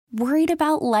Worried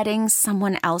about letting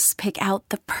someone else pick out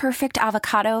the perfect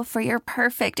avocado for your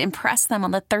perfect impress them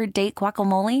on the third date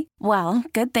guacamole? Well,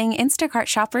 good thing Instacart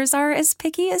shoppers are as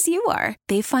picky as you are.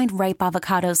 They find ripe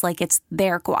avocados like it's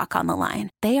their guac on the line.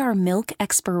 They are milk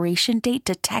expiration date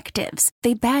detectives.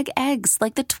 They bag eggs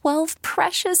like the 12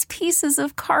 precious pieces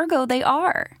of cargo they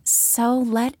are. So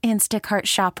let Instacart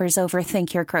shoppers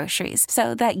overthink your groceries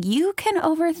so that you can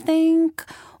overthink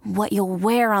what you'll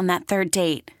wear on that third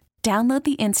date. Download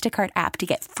the Instacart app to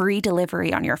get free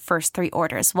delivery on your first 3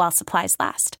 orders while supplies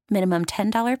last. Minimum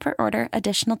 $10 per order.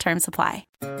 Additional terms apply.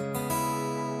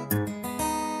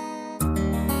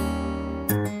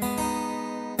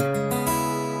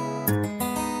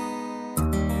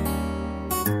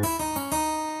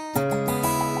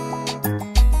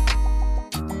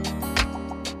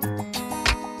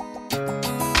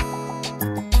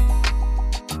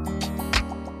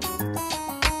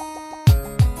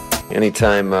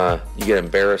 Anytime you get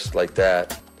embarrassed like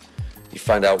that, you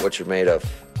find out what you're made of.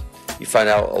 You find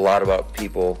out a lot about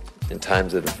people in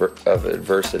times of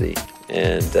adversity,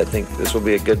 and I think this will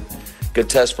be a good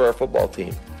test for our football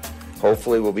team.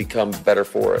 Hopefully we'll become better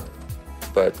for it,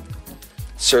 but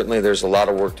certainly there's a lot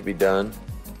of work to be done.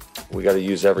 We got to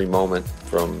use every moment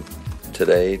from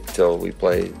today till we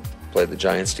play the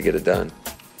Giants to get it done.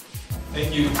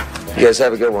 Thank you. You guys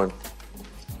have a good one.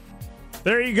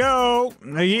 There you go.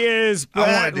 He is. I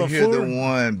wanted to hear the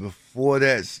one before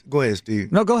that. Go ahead,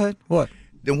 Steve. No, go ahead. What?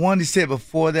 The one he said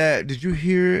before that. Did you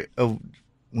hear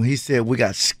when he said we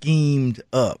got schemed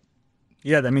up?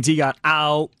 Yeah, that means he got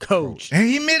out-coached. And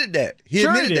he admitted that. He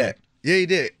admitted that. Yeah, he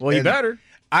did. Well, he better.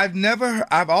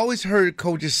 I've always heard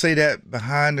coaches say that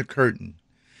behind the curtain.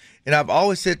 And I've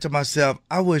always said to myself,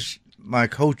 I wish my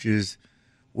coaches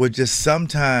would just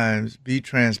sometimes be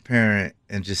transparent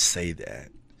and just say that.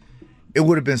 It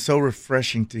would have been so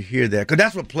refreshing to hear that, because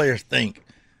that's what players think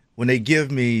when they give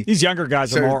me. These younger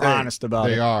guys are more honest about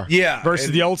it. They are. Yeah.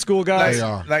 Versus the old school guys. They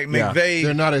are. Like McVay.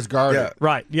 They're not as guarded. Yeah.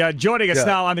 Right. Yeah. Joining us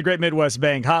now on the Great Midwest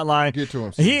Bank Hotline. Get to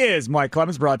him, Steve. He is Mike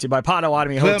Clemens, brought to you by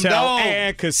Potawatomi Hotel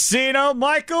and Casino.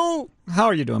 Michael, how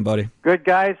are you doing, buddy? Good,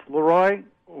 guys. Leroy,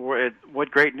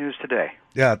 what great news today.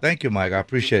 Yeah, thank you, Mike. I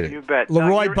appreciate it. You bet.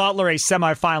 Leroy Butler, a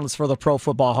semifinalist for the Pro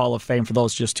Football Hall of Fame, for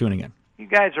those just tuning in. You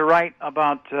guys are right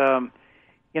about,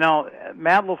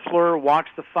 Matt LaFleur walks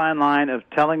the fine line of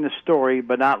telling the story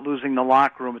but not losing the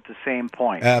locker room at the same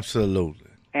point. Absolutely.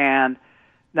 And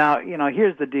now,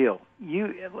 here's the deal.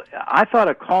 I thought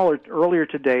a caller earlier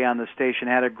today on the station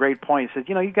had a great point. He said,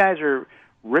 you guys are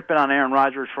ripping on Aaron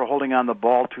Rodgers for holding on the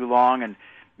ball too long and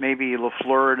maybe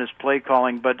LaFleur and his play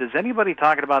calling, but is anybody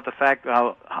talking about the fact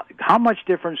how much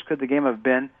difference could the game have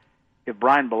been if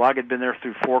Brian Bulaga had been there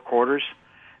through 4 quarters?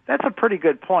 That's a pretty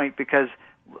good point, because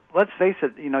let's face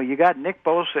it, you got Nick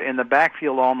Bosa in the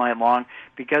backfield all night long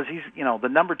because he's, the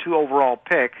number 2 overall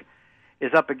pick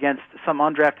is up against some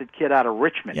undrafted kid out of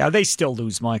Richmond. Yeah, they still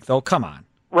lose, Mike, though. Come on.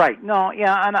 Right. No,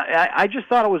 yeah, and I just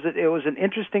thought it was an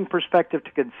interesting perspective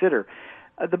to consider.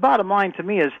 The bottom line to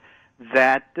me is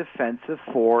that defensive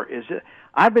 4 is it.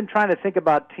 I've been trying to think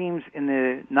about teams in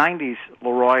the 90s,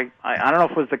 Leroy. I don't know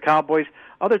if it was the Cowboys,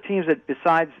 other teams that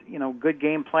besides, good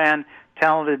game plan,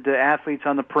 talented athletes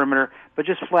on the perimeter, but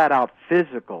just flat out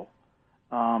physical.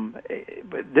 But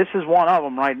this is one of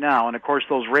them right now. And, of course,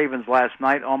 those Ravens last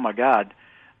night, oh, my God.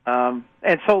 And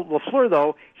so LaFleur,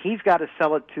 though, he's got to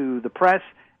sell it to the press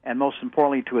and, most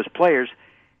importantly, to his players.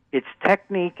 It's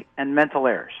technique and mental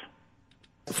errors.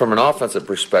 From an offensive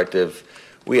perspective,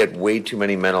 we had way too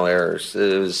many mental errors.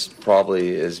 It was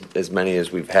probably as many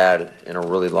as we've had in a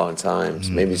really long time,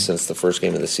 maybe since the first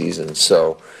game of the season.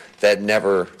 So that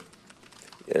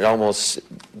it almost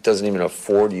doesn't even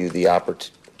afford you the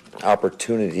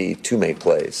opportunity to make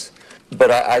plays.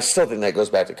 But I still think that goes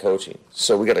back to coaching.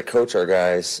 So we got to coach our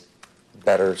guys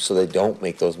better so they don't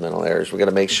make those mental errors. We got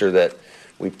to make sure that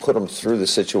we put them through the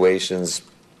situations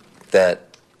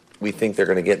that we think they're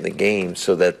going to get in the game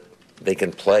so that they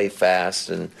can play fast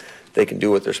and they can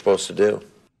do what they're supposed to do.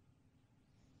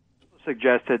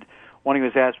 Suggested when he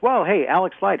was asked, well, hey,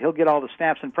 Alex Light, he'll get all the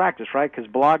snaps in practice, right? Because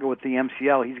Bulaga with the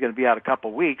MCL, he's going to be out a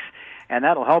couple weeks, and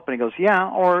that'll help. And he goes, yeah,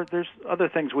 or there's other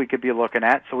things we could be looking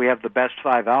at, so we have the best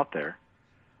 5 out there,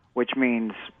 which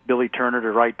means Billy Turner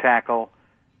to right tackle,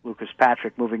 Lucas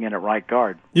Patrick moving in at right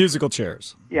guard. Musical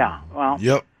chairs. Yeah, well.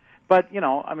 Yep. But,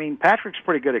 Patrick's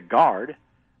pretty good at guard.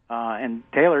 And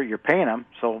Taylor, you're paying him,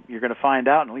 so you're going to find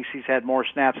out. At least he's had more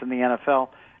snaps in the NFL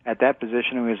at that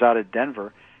position when he was out at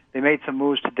Denver. They made some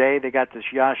moves today. They got this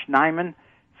Josh Nijman,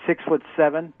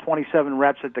 6'7", 27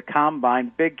 reps at the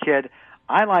combine, big kid.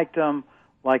 I liked him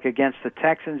like against the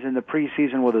Texans in the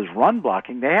preseason with his run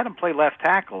blocking. They had him play left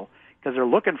tackle because they're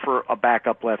looking for a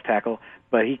backup left tackle,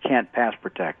 but he can't pass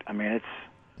protect. I mean,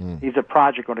 he's a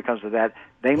project when it comes to that.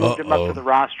 They moved him up to the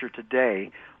roster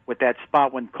today with that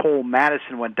spot when Cole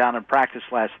Madison went down in practice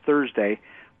last Thursday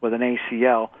with an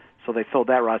ACL, so they filled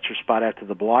that roster spot after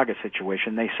the Bulaga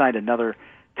situation. They signed another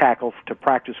tackle to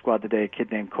practice squad today, a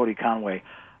kid named Cody Conway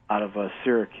out of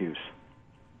Syracuse.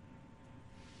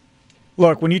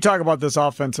 Look, when you talk about this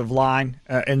offensive line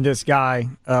and this guy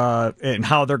and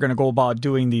how they're going to go about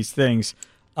doing these things,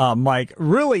 Mike,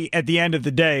 really at the end of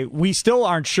the day, we still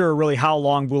aren't sure really how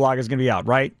long Bulaga is going to be out,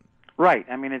 right? Right.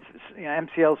 I mean, it's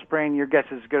MCL sprain. Your guess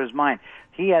is as good as mine.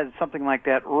 He had something like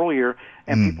that earlier,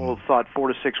 and people thought 4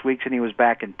 to 6 weeks, and he was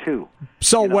back in 2.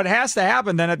 So what has to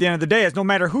happen then at the end of the day is no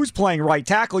matter who's playing right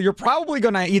tackle, you're probably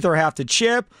going to either have to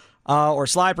chip or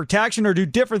slide protection or do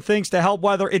different things to help,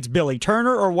 whether it's Billy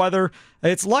Turner or whether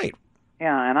it's Light.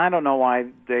 Yeah, and I don't know why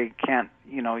they can't,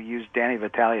 use Danny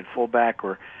Vitale at fullback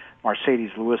or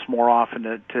Mercedes Lewis more often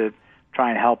to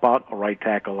try and help out a right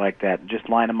tackle like that. Just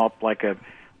line them up like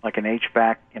an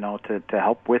H-back, to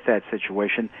help with that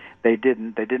situation. They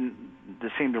didn't. They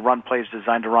seemed to run plays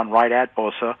designed to run right at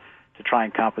Bosa to try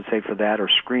and compensate for that, or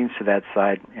screens to that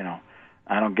side.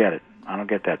 I don't get it. I don't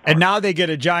get that part. And now they get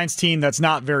a Giants team that's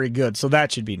not very good, so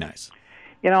that should be nice.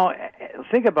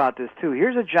 Think about this, too.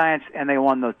 Here's the Giants, and they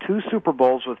won the 2 Super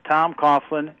Bowls with Tom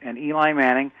Coughlin and Eli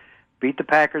Manning, beat the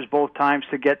Packers both times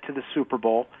to get to the Super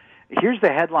Bowl. Here's the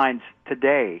headlines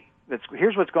today.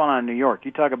 Here's what's going on in New York.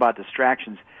 You talk about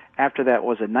distractions. After that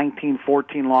was a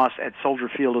 19-14 loss at Soldier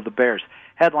Field of the Bears.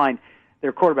 Headline,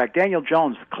 their quarterback, Daniel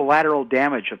Jones, collateral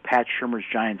damage of Pat Shurmur's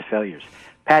Giants' failures.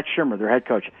 Pat Shurmur, their head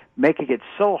coach, making it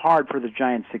so hard for the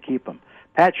Giants to keep him.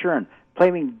 Pat Shurmur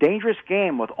playing dangerous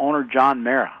game with owner John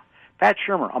Mara. Pat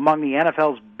Shurmur, among the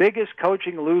NFL's biggest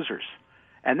coaching losers.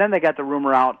 And then they got the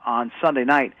rumor out on Sunday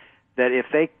night that if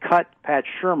they cut Pat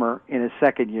Shurmur in his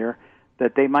second year,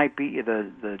 that they might be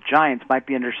the Giants might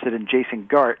be interested in Jason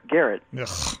Garrett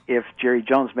if Jerry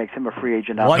Jones makes him a free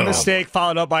agent. One mistake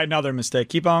followed up by another mistake.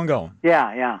 Keep on going.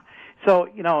 Yeah. So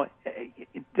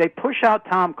they push out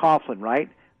Tom Coughlin, right?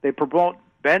 They promote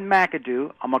Ben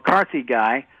McAdoo, a McCarthy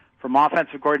guy, from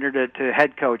offensive coordinator to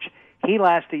head coach. He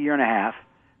lasts a year and a half.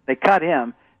 They cut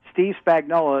him. Steve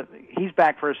Spagnuolo, he's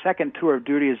back for a second tour of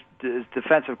duty as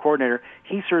defensive coordinator.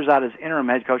 He serves out as interim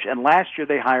head coach. And last year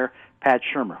they hire Pat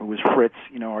Shurmur, who was Fritz,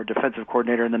 our defensive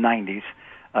coordinator in the 90s.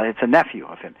 It's a nephew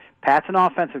of him. Pat's an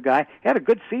offensive guy. He had a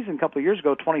good season a couple of years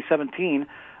ago, 2017,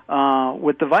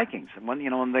 with the Vikings, when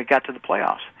they got to the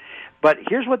playoffs. But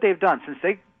here's what they've done since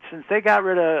they got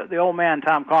rid of the old man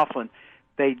Tom Coughlin.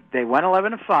 They went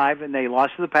 11-5 and they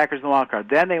lost to the Packers in the wild card.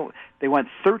 Then they went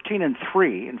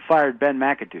 13-3 and fired Ben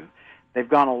McAdoo. They've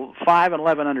gone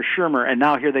 5-11 under Shurmur, and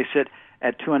now here they sit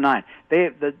at 2-9.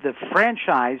 The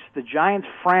franchise, the Giants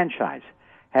franchise,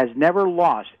 has never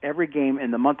lost every game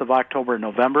in the month of October and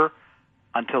November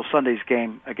until Sunday's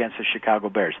game against the Chicago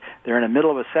Bears. They're in the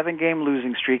middle of a 7-game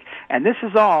losing streak, and this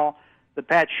is all that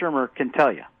Pat Shurmur can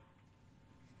tell you.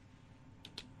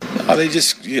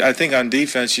 I think on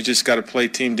defense, you just got to play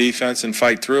team defense and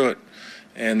fight through it.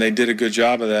 And they did a good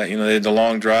job of that. They had the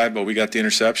long drive, but we got the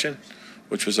interception,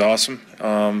 which was awesome.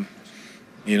 And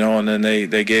then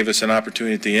they gave us an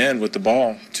opportunity at the end with the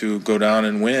ball to go down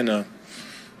and win a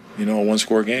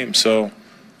one-score game. So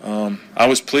I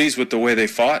was pleased with the way they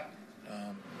fought,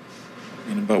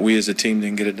 but we as a team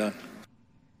didn't get it done.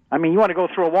 I mean, you want to go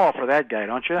through a wall for that guy,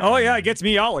 don't you? Oh, yeah, it gets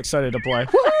me all excited to play.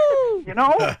 Woo!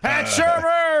 Pat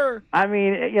Shurmur! I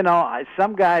mean,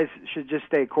 some guys should just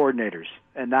stay coordinators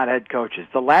and not head coaches.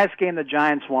 The last game the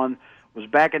Giants won was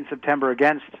back in September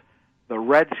against the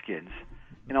Redskins.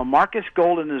 Marcus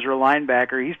Golden is their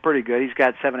linebacker. He's pretty good. He's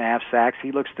got 7.5 sacks.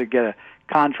 He looks to get a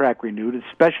contract renewed. His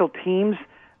special teams,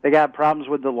 they got problems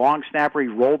with the long snapper. He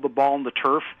rolled the ball in the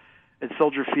turf at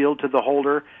Soldier Field to the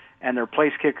holder. And their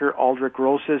place kicker, Aldrich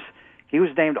Rosas, he was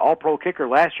named All-Pro kicker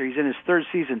last year. He's in his third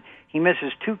season. He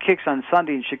misses 2 kicks on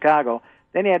Sunday in Chicago.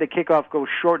 Then he had a kickoff go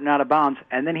short and out of bounds.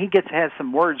 And then he has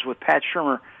some words with Pat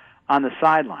Shurmur on the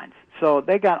sidelines. So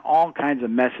they got all kinds of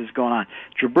messes going on.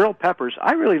 Jabril Peppers,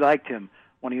 I really liked him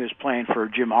when he was playing for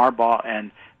Jim Harbaugh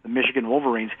and the Michigan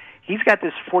Wolverines. He's got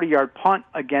this 40-yard punt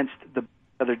against the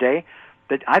other day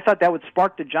that I thought that would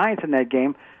spark the Giants in that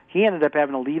game. He ended up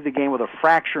having to leave the game with a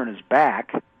fracture in his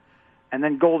back. And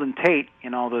then Golden Tate,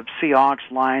 the Seahawks,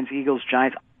 Lions, Eagles,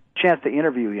 Giants, chance to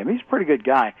interview him. He's a pretty good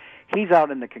guy. He's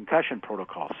out in the concussion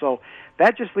protocol. So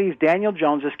that just leaves Daniel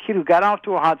Jones, this kid who got off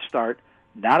to a hot start,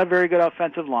 not a very good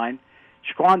offensive line.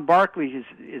 Shaquan Barkley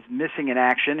is missing in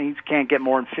action. He can't get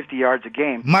more than 50 yards a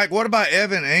game. Mike, what about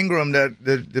Evan Ingram,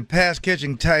 the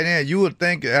pass-catching tight end? You would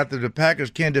think after the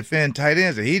Packers can't defend tight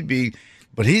ends that he'd be,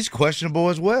 but he's questionable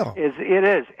as well. It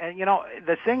is. And,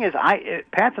 the thing is,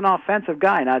 Pat's an offensive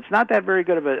guy. Now, it's not that very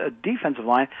good of a defensive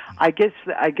line. I guess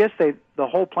the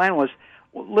whole plan was,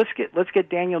 well, let's get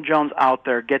Daniel Jones out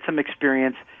there, get some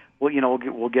experience. Well,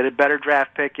 we'll get a better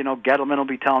draft pick. Gettleman will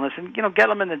be telling us. And,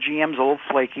 Gettleman, the GM's a little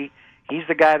flaky. He's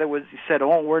the guy that said,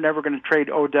 "Oh, we're never going to trade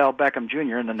Odell Beckham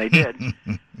Jr.," and then they did.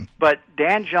 But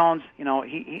Dan Jones,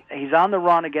 he's on the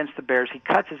run against the Bears. He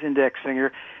cuts his index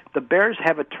finger. The Bears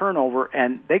have a turnover,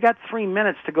 and they got 3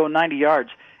 minutes to go 90 yards,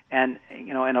 and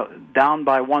down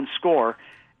by one score,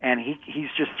 and he's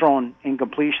just throwing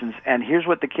incompletions. And here's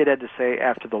what the kid had to say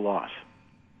after the loss.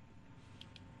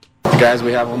 The guys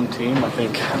we have on the team, I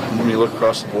think when you look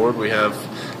across the board, we have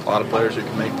a lot of players who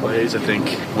can make plays. I think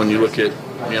when you look at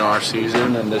our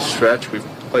season and this stretch, we've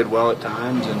played well at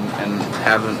times and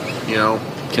haven't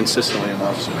consistently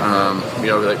enough.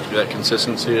 That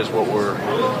consistency is what we're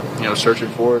searching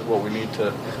for, is what we need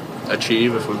to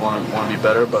achieve if we want to be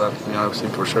better. But I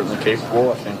think we're certainly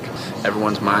capable. I think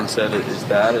everyone's mindset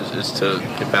is to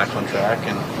get back on track,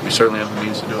 and we certainly have the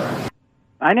means to do it.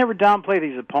 I never downplay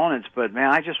these opponents, but,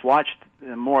 man, I just watched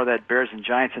more of that Bears and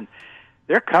Giants, and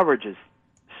their coverage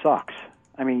sucks.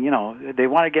 I mean, they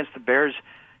won against the Bears,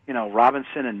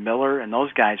 Robinson and Miller and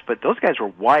those guys, but those guys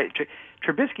were wide.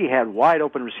 Trubisky had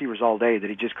wide-open receivers all day that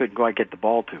he just couldn't go and get the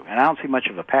ball to, and I don't see much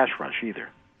of a pass rush either.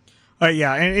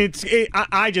 Yeah, and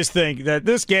I just think that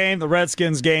this game, the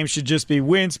Redskins game, should just be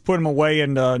wins, put them away,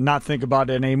 and not think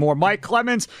about it anymore. Mike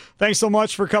Clemens, thanks so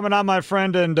much for coming on, my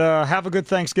friend, and have a good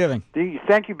Thanksgiving.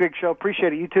 Thank you, Big Show.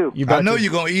 Appreciate it. You too. I know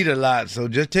you're going to eat a lot, so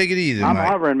just take it easy, I'm Mike.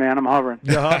 hovering, man. I'm hovering.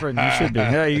 You're hovering. You should be.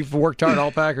 Yeah, you've worked hard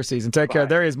all Packer season. Take care.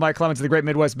 There he is, Mike Clemens of the Great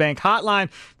Midwest Bank Hotline,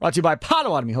 brought to you by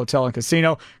Potawatomi Hotel and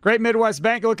Casino. Great Midwest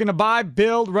Bank, looking to buy,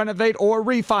 build, renovate, or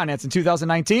refinance in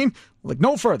 2019. Look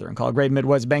no further and call Great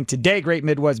Midwest Bank today. Great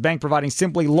Midwest Bank, providing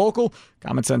simply local,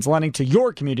 common sense lending to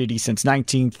your community since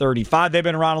 1935. They've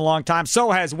been around a long time.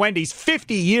 So has Wendy's.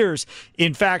 50 years,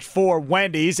 in fact, for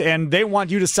Wendy's, and they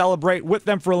want you to celebrate with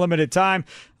them for a limited time.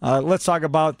 Let's talk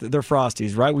about their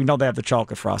Frosties, right? We know they have the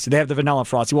chocolate Frosty. They have the vanilla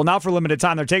Frosty. Well, now for a limited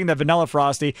time, they're taking the vanilla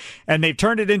Frosty, and they've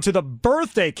turned it into the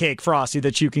birthday cake Frosty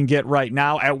that you can get right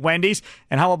now at Wendy's.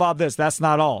 And how about this? That's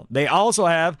not all. They also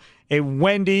have a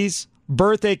Wendy's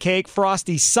birthday cake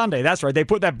Frosty sundae. That's right. They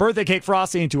put that birthday cake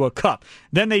Frosty into a cup.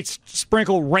 Then they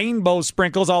sprinkle rainbow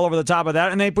sprinkles all over the top of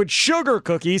that, and they put sugar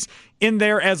cookies in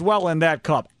there as well in that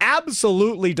cup.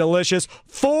 Absolutely delicious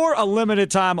for a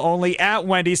limited time only at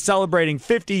Wendy's, celebrating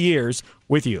 50 years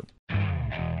with you.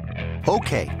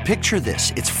 Okay, picture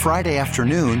this. It's Friday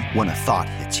afternoon when a thought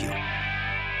hits you.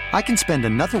 I can spend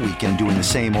another weekend doing the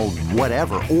same old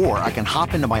whatever, or I can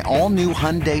hop into my all-new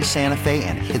Hyundai Santa Fe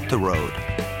and hit the road.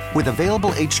 With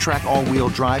available H-Track all-wheel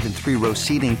drive and 3-row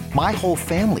seating, my whole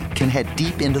family can head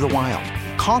deep into the wild.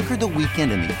 Conquer the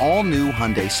weekend in the all-new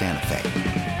Hyundai Santa Fe.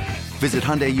 Visit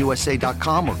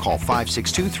HyundaiUSA.com or call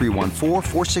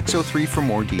 562-314-4603 for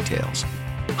more details.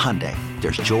 Hyundai,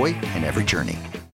 there's joy in every journey.